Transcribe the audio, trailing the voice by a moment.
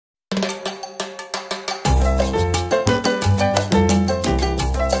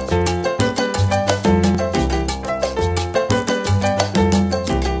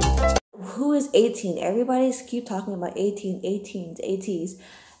18. Everybody's keep talking about 18, 18s, Ateez.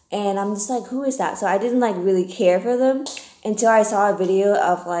 And I'm just like, who is that? So I didn't like really care for them until I saw a video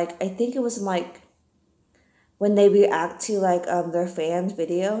of like, I think it was like when they react to like their fans'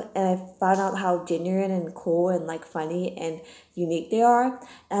 video, and I found out how genuine and cool and like funny and unique they are.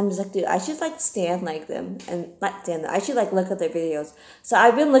 And I'm just like, dude, I should like stand like them, and not stand them. I should like look at their videos. So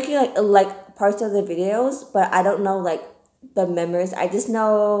I've been looking like parts of the videos, but I don't know like the members. I just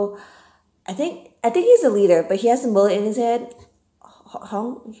know, I think he's the leader, but he has a mullet in his head. I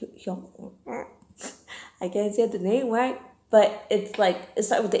can't say the name right, but it's like it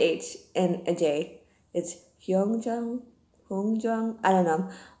starts with the H and a J. It's Hong Jung. I don't know,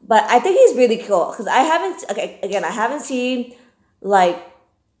 but I think he's really cool because I haven't seen like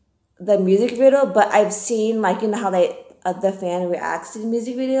the music video, but I've seen like how they the fan reacts to the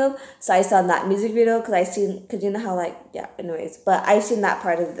music video. So I saw that music video because you know how like anyways. But I've seen that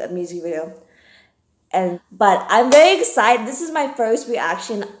part of the music video, but I'm very excited. This is my first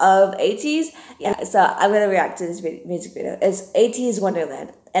reaction of Ateez. Yeah, so I'm gonna react to this music video. It's Ateez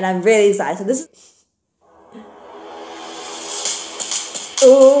Wonderland, and I'm really excited. So this.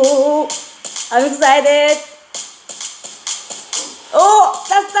 Oh, I'm excited. Oh,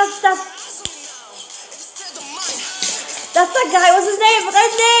 that's that guy. What's his name? What's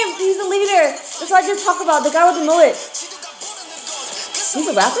his name? He's the leader. That's what I just talked about. The guy with the mullet. He's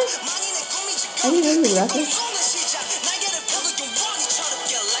a rapper? I didn't know he was a rapper.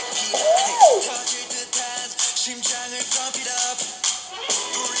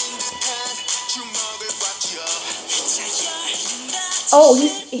 Oh,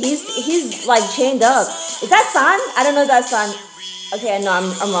 he's like chained up. Is that San? I don't know if that's San. Okay, no,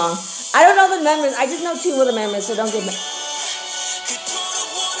 I'm wrong. I don't know the members. I just know two of the members, so don't give me.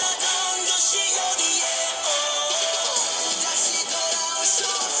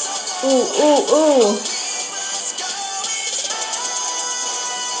 Ooh.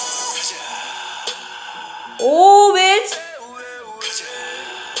 Oh, bitch.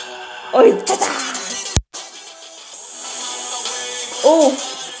 Oh, oh,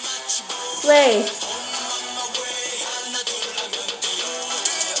 slay.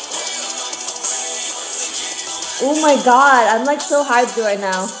 Oh my god, I'm like so hyped right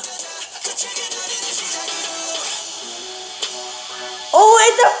now. Oh,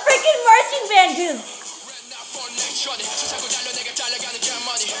 it's a freaking marching band, dude.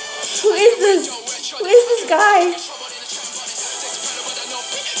 Who is this? Who is this guy?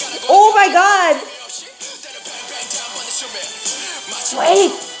 Oh my god.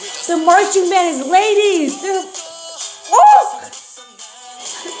 Wait, the marching band is ladies. They're, oh!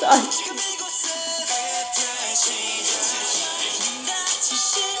 Sorry.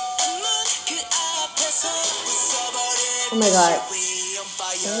 Oh my god.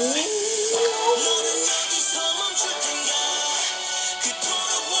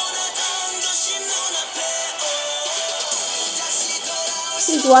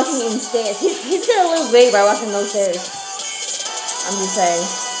 He's walking in stairs. He's gonna lose weight by walking those stairs. I'm just saying.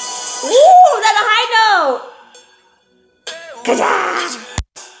 Ooh, that's a high note! Ka-da!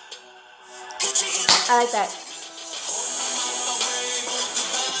 I like that.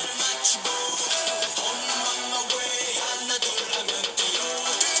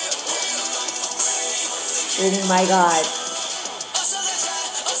 Oh my god.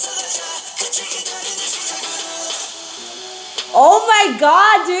 Oh my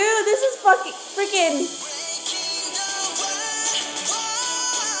god, dude! This is fucking freaking.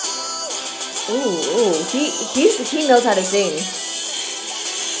 Ooh, he knows how to sing.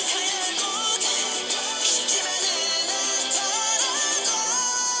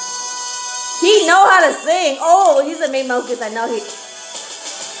 He know how to sing. Oh, he's a main focus. I know he.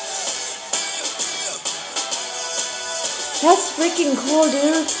 That's freaking cool,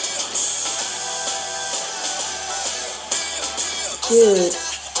 dude. Dude.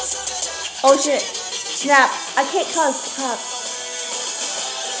 Oh shit. Snap. I can't cuss. Crap.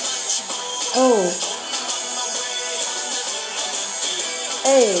 Oh.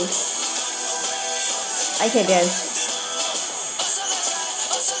 Hey. I can't dance.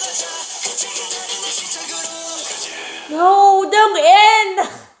 No, don't end.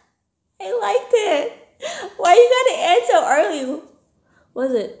 I liked it. Why you gotta end so early? What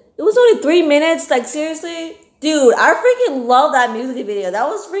was it? It was only 3 minutes. Like seriously, dude, I freaking love that music video. That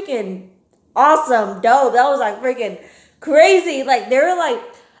was freaking awesome, dope. That was like freaking crazy. Like they were like,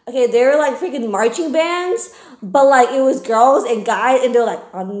 okay, they were like freaking marching bands, but like it was girls and guys, and they're like,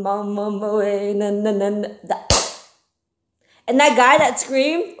 on my way, and that guy that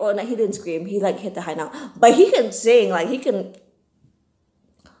screamed, oh no, he didn't scream. He like hit the high note, but he can sing. Like he can.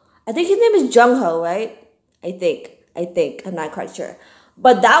 I think his name is Jungho, right? I think. I'm not quite sure.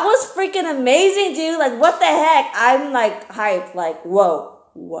 But that was freaking amazing, dude. Like, what the heck? I'm like hyped. Like, whoa.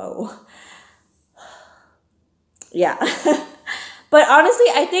 Yeah. But honestly,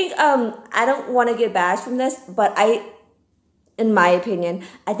 I think I don't want to get bashed from this, but in my opinion,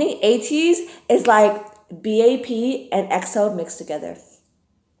 I think Ateez is like BAP and EXO mixed together.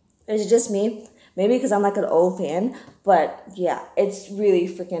 It's just me. Maybe because I'm like an old fan, but yeah, it's really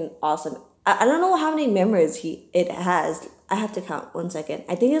freaking awesome. I don't know how many members it has. I have to count 1 second.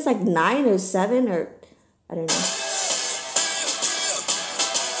 I think it's like 9 or 7 or I don't know.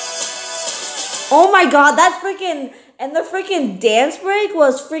 Oh my god, that freaking and the freaking dance break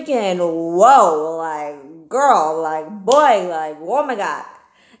was freaking whoa, like girl, like boy, like oh my god.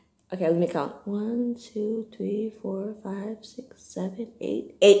 Okay, let me count. 1, 2, 3, 4, 5, 6, 7,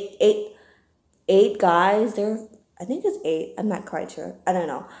 8, 8 guys. I think it's 8. I'm not quite sure. I don't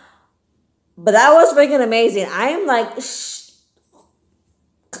know. But that was freaking amazing. I'm like,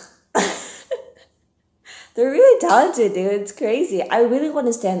 they're really talented, dude. It's crazy. I really want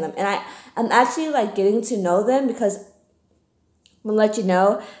to stand them, and I'm actually like getting to know them because I'm gonna let you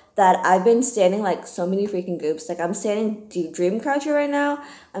know that I've been standing like so many freaking groups. Like I'm standing Dreamcatcher right now.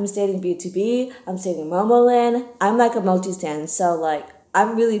 I'm standing B2B. I'm standing Momoland. I'm like a multi-stand. So like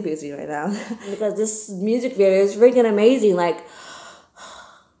I'm really busy right now because this music video is freaking amazing. Like,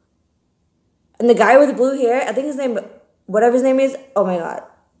 and the guy with the blue hair, I think his name, whatever his name is. Oh my god,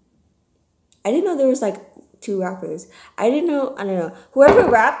 I didn't know there was like 2 rappers. I don't know. Whoever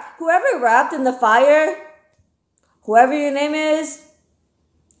rapped in the fire, whoever your name is,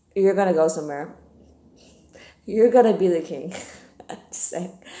 you're gonna go somewhere. You're gonna be the king. Just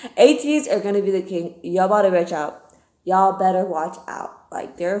saying. Ateez are gonna be the king. Y'all better watch out. Y'all better watch out.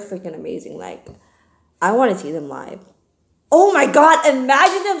 Like they're freaking amazing. Like I want to see them live. Oh my god!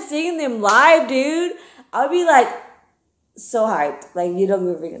 Imagine them seeing them live, dude. I'll be like so hyped. Like you don't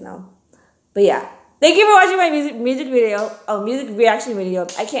even freaking know. But yeah. Thank you for watching my music video. Oh, music reaction video.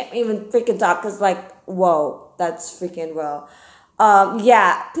 I can't even freaking talk because like, whoa, that's freaking raw.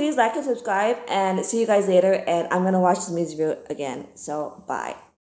 Yeah, please like and subscribe and see you guys later. And I'm going to watch this music video again. So, bye.